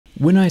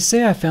When I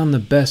say I found the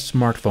best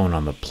smartphone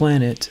on the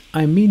planet,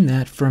 I mean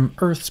that from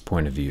Earth's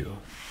point of view.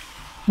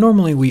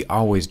 Normally we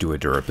always do a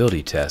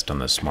durability test on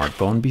the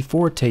smartphone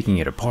before taking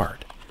it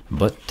apart,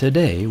 but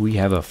today we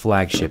have a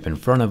flagship in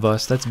front of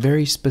us that's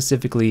very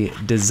specifically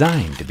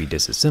designed to be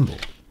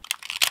disassembled.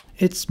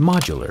 It's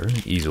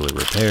modular, easily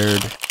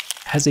repaired,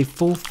 has a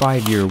full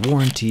 5-year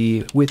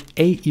warranty with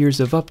 8 years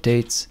of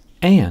updates,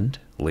 and,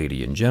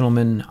 ladies and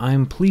gentlemen,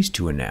 I'm pleased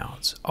to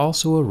announce,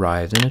 also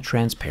arrived in a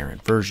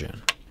transparent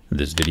version.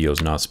 This video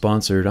is not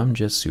sponsored, I'm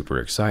just super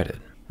excited.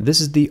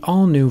 This is the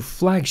all-new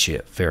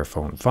flagship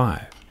Fairphone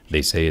 5.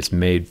 They say it's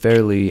made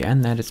fairly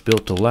and that it's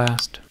built to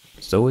last,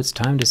 so it's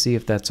time to see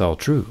if that's all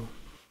true.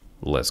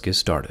 Let's get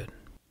started.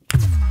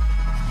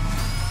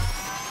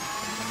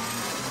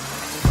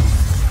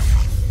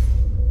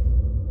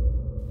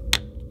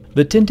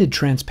 The tinted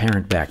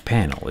transparent back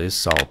panel is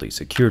solidly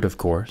secured, of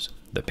course.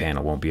 The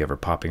panel won't be ever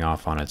popping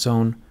off on its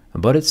own,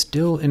 but it's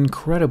still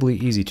incredibly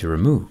easy to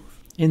remove.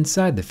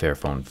 Inside the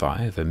Fairphone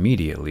 5,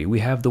 immediately we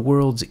have the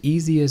world's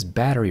easiest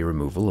battery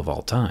removal of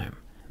all time.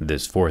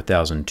 This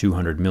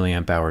 4,200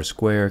 mAh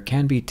square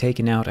can be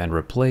taken out and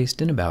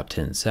replaced in about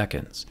 10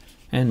 seconds,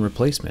 and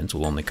replacements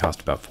will only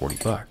cost about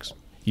 $40.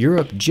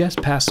 Europe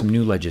just passed some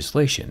new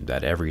legislation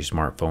that every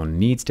smartphone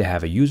needs to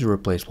have a user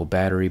replaceable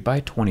battery by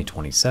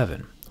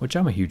 2027, which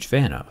I'm a huge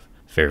fan of.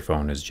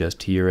 Fairphone is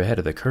just here ahead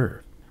of the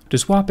curve. To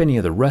swap any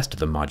of the rest of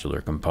the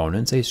modular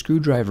components, a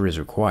screwdriver is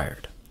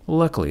required.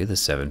 Luckily, the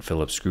 7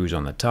 Phillips screws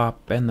on the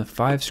top and the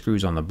 5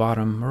 screws on the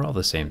bottom are all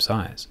the same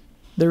size.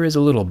 There is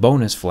a little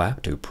bonus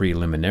flap to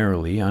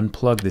preliminarily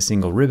unplug the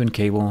single ribbon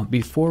cable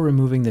before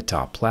removing the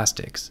top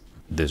plastics.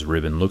 This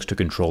ribbon looks to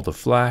control the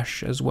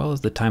flash as well as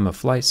the time of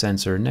flight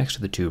sensor next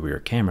to the 2 rear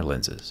camera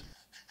lenses.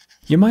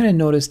 You might have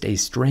noticed a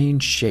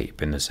strange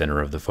shape in the center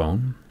of the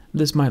phone.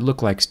 This might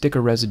look like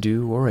sticker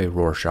residue or a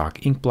Rorschach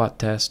inkblot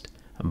test,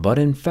 but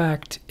in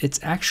fact, it's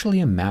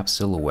actually a map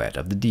silhouette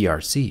of the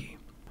DRC,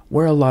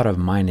 where a lot of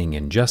mining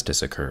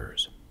injustice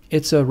occurs.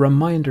 It's a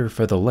reminder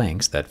for the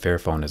lengths that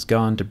Fairphone has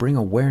gone to bring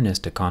awareness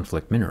to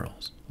conflict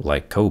minerals,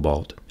 like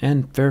cobalt,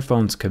 and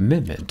Fairphone's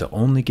commitment to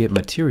only get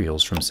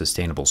materials from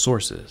sustainable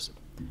sources.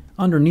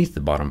 Underneath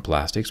the bottom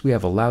plastics, we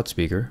have a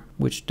loudspeaker,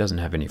 which doesn't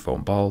have any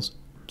foam balls,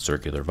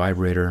 circular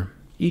vibrator.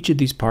 Each of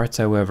these parts,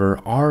 however,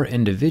 are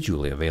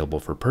individually available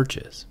for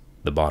purchase.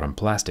 The bottom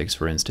plastics,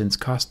 for instance,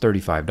 cost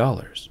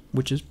 $35,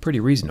 which is pretty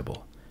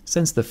reasonable.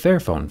 Since the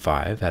Fairphone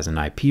 5 has an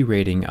IP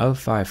rating of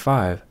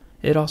 5.5,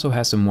 it also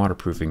has some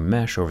waterproofing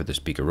mesh over the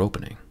speaker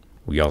opening.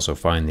 We also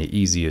find the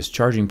easiest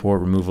charging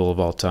port removal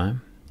of all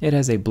time. It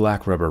has a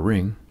black rubber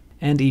ring,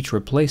 and each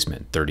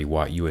replacement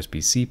 30-watt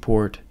USB-C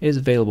port is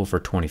available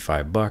for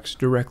 $25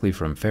 directly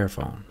from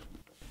Fairphone.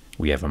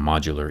 We have a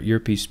modular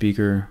earpiece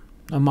speaker,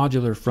 a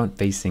modular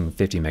front-facing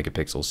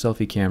 50-megapixel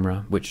selfie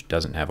camera, which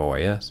doesn't have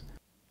OIS,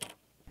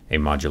 a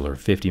modular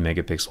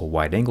 50-megapixel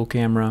wide-angle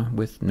camera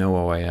with no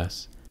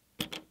OIS,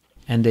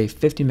 and a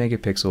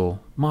 50-megapixel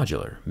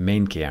modular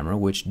main camera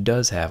which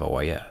does have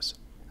OIS.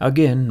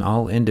 Again,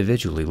 all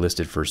individually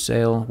listed for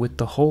sale with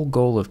the whole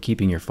goal of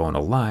keeping your phone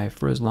alive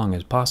for as long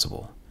as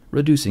possible,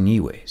 reducing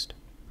e-waste.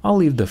 I'll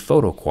leave the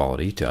photo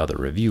quality to other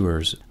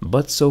reviewers,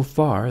 but so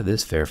far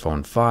this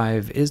Fairphone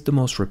 5 is the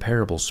most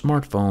repairable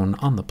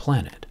smartphone on the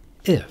planet.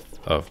 If,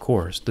 of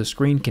course, the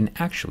screen can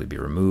actually be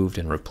removed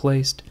and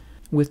replaced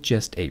with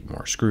just 8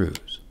 more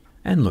screws.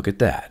 And look at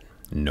that.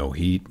 No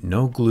heat,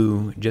 no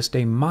glue, just a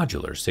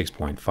modular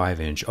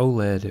 6.5-inch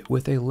OLED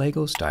with a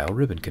Lego-style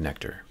ribbon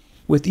connector.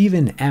 With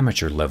even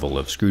amateur level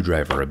of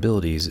screwdriver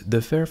abilities,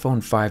 the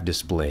Fairphone 5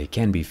 display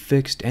can be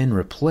fixed and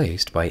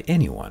replaced by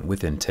anyone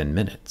within 10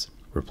 minutes.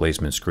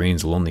 Replacement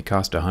screens will only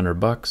cost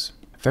 $100.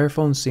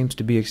 Fairphone seems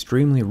to be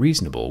extremely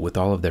reasonable with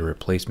all of their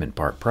replacement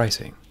part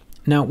pricing.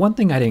 Now, one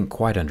thing I didn't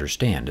quite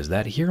understand is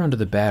that here under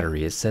the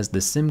battery it says the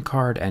SIM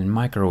card and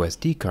micro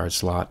SD card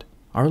slot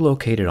are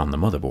located on the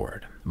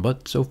motherboard,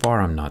 but so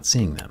far I'm not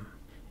seeing them.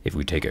 If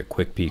we take a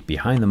quick peek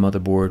behind the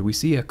motherboard, we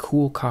see a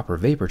cool copper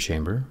vapor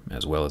chamber,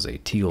 as well as a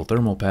teal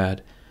thermal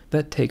pad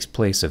that takes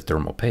place of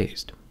thermal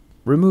paste.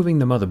 Removing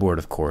the motherboard,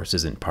 of course,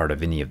 isn't part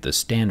of any of the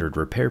standard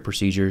repair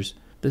procedures.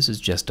 This is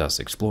just us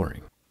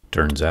exploring.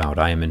 Turns out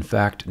I am in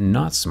fact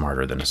not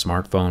smarter than a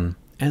smartphone,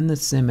 and the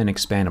SIM and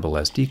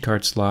expandable SD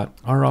card slot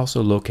are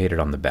also located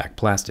on the back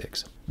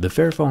plastics. The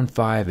Fairphone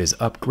 5 is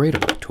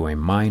upgradable to a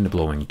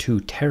mind-blowing 2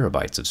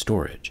 terabytes of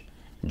storage.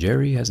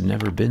 Jerry has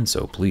never been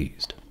so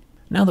pleased.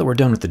 Now that we're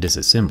done with the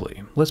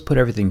disassembly, let's put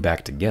everything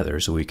back together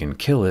so we can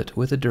kill it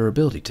with a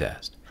durability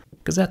test.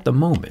 Because at the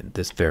moment,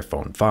 this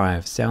Fairphone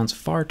 5 sounds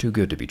far too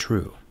good to be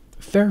true.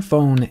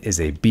 Fairphone is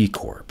a B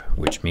Corp,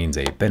 which means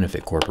a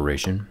benefit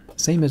corporation,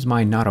 same as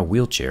my Not a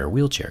Wheelchair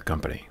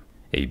company.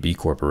 A B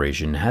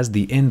Corporation has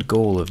the end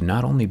goal of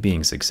not only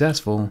being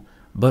successful,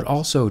 but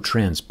also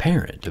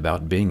transparent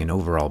about being an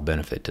overall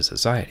benefit to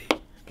society,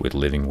 with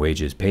living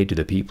wages paid to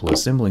the people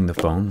assembling the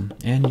phone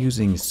and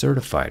using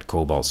certified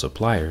cobalt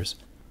suppliers,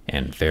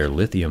 and fair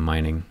lithium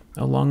mining,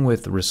 along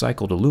with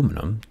recycled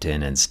aluminum,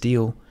 tin, and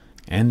steel,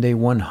 and a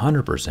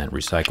 100%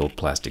 recycled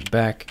plastic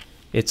back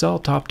It's all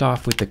topped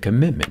off with the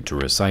commitment to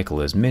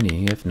recycle as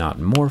many, if not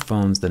more,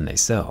 phones than they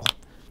sell.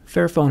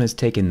 Fairphone has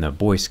taken the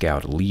Boy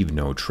Scout leave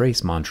no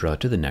trace mantra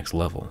to the next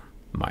level.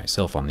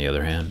 Myself, on the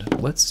other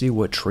hand, let's see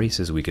what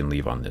traces we can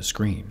leave on this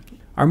screen.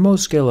 Our Mohs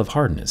scale of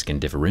hardness can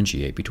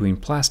differentiate between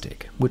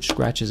plastic, which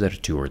scratches at a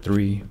 2 or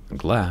 3,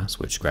 glass,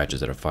 which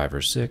scratches at a 5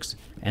 or 6,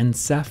 and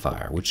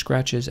sapphire, which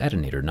scratches at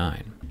an 8 or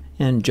 9.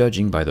 And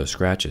judging by those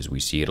scratches we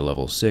see at a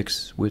level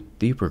 6, with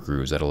deeper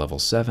grooves at a level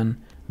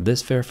 7,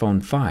 this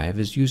Fairphone 5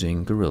 is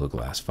using Gorilla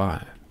Glass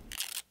 5.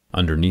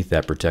 Underneath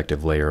that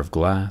protective layer of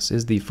glass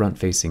is the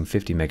front-facing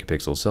 50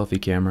 megapixel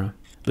selfie camera.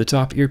 The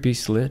top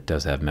earpiece slit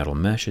does have metal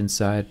mesh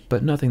inside,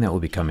 but nothing that will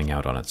be coming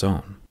out on its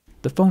own.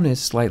 The phone is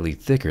slightly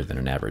thicker than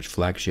an average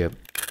flagship,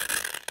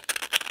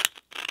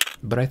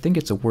 but I think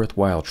it's a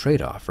worthwhile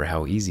trade-off for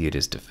how easy it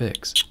is to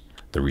fix.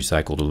 The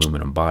recycled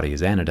aluminum body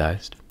is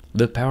anodized.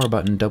 The power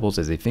button doubles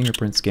as a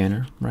fingerprint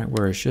scanner, right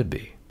where it should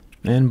be.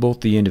 And both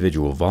the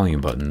individual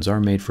volume buttons are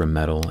made from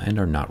metal and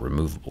are not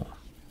removable.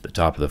 The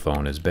top of the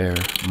phone is bare,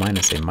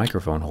 minus a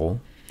microphone hole,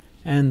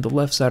 and the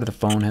left side of the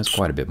phone has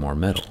quite a bit more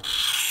metal,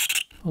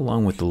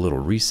 along with the little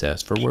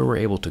recess for where we're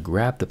able to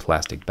grab the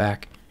plastic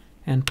back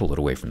and pull it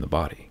away from the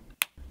body.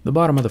 The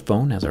bottom of the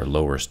phone has our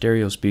lower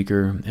stereo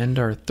speaker and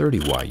our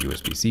 30-watt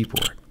USB-C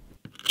port.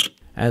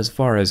 As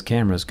far as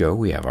cameras go,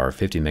 we have our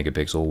 50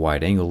 megapixel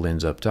wide-angle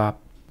lens up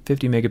top,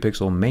 50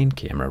 megapixel main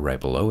camera right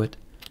below it,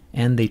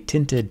 and the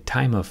tinted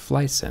time of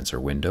flight sensor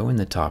window in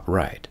the top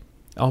right,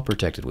 all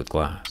protected with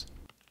glass.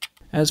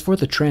 As for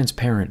the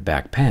transparent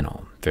back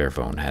panel,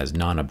 Fairphone has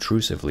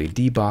non-obtrusively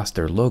debossed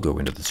their logo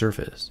into the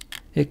surface.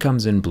 It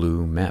comes in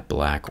blue, matte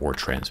black, or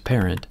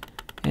transparent,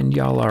 and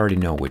y'all already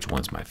know which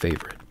one's my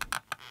favorite.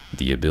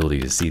 The ability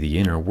to see the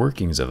inner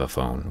workings of a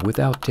phone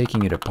without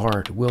taking it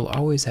apart will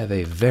always have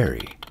a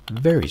very,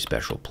 very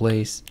special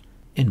place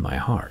in my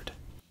heart.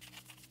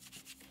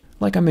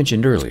 Like I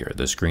mentioned earlier,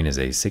 the screen is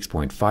a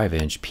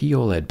 6.5-inch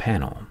POLED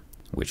panel,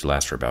 which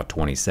lasts for about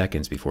 20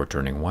 seconds before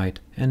turning white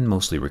and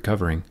mostly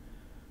recovering.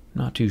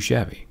 Not too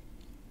shabby.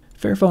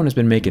 Fairphone has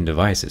been making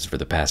devices for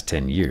the past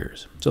 10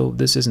 years, so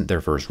this isn't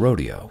their first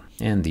rodeo,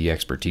 and the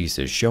expertise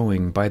is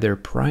showing by their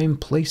prime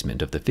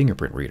placement of the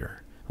fingerprint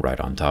reader, right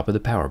on top of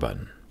the power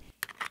button.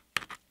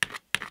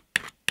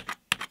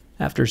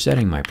 After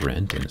setting my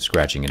print and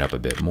scratching it up a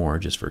bit more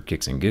just for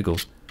kicks and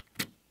giggles,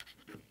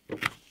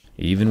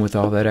 even with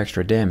all that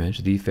extra damage,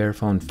 the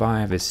Fairphone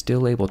 5 is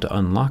still able to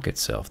unlock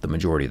itself the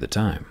majority of the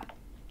time.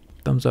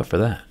 Thumbs up for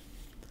that.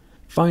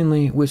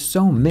 Finally, with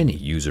so many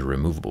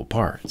user-removable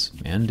parts,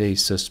 and a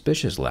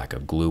suspicious lack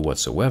of glue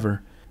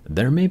whatsoever,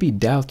 there may be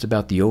doubts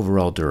about the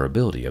overall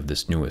durability of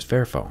this newest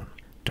Fairphone.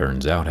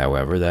 Turns out,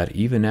 however, that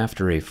even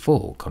after a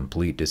full,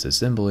 complete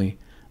disassembly,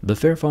 the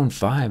Fairphone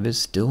 5 is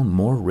still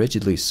more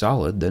rigidly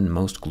solid than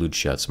most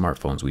glued-shut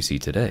smartphones we see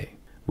today.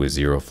 With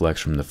zero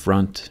flex from the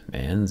front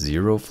and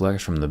zero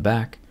flex from the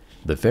back,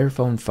 the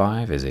Fairphone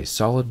 5 is a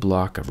solid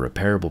block of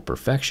repairable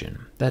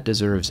perfection that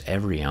deserves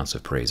every ounce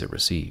of praise it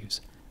receives.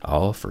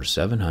 All for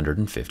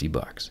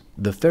 $750.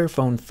 The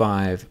Fairphone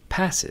 5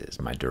 passes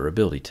my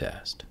durability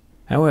test.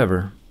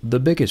 However, the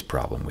biggest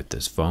problem with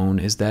this phone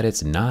is that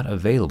it's not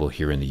available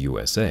here in the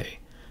USA.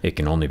 It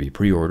can only be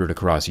pre-ordered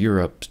across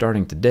Europe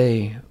starting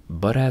today,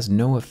 but has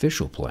no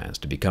official plans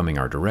to be coming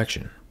our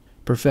direction.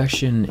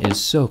 Perfection is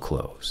so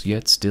close,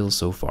 yet still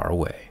so far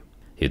away.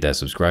 Hit that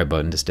subscribe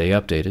button to stay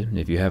updated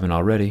if you haven't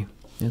already.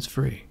 It's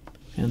free.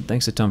 And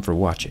thanks a ton for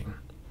watching.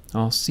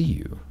 I'll see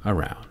you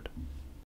around.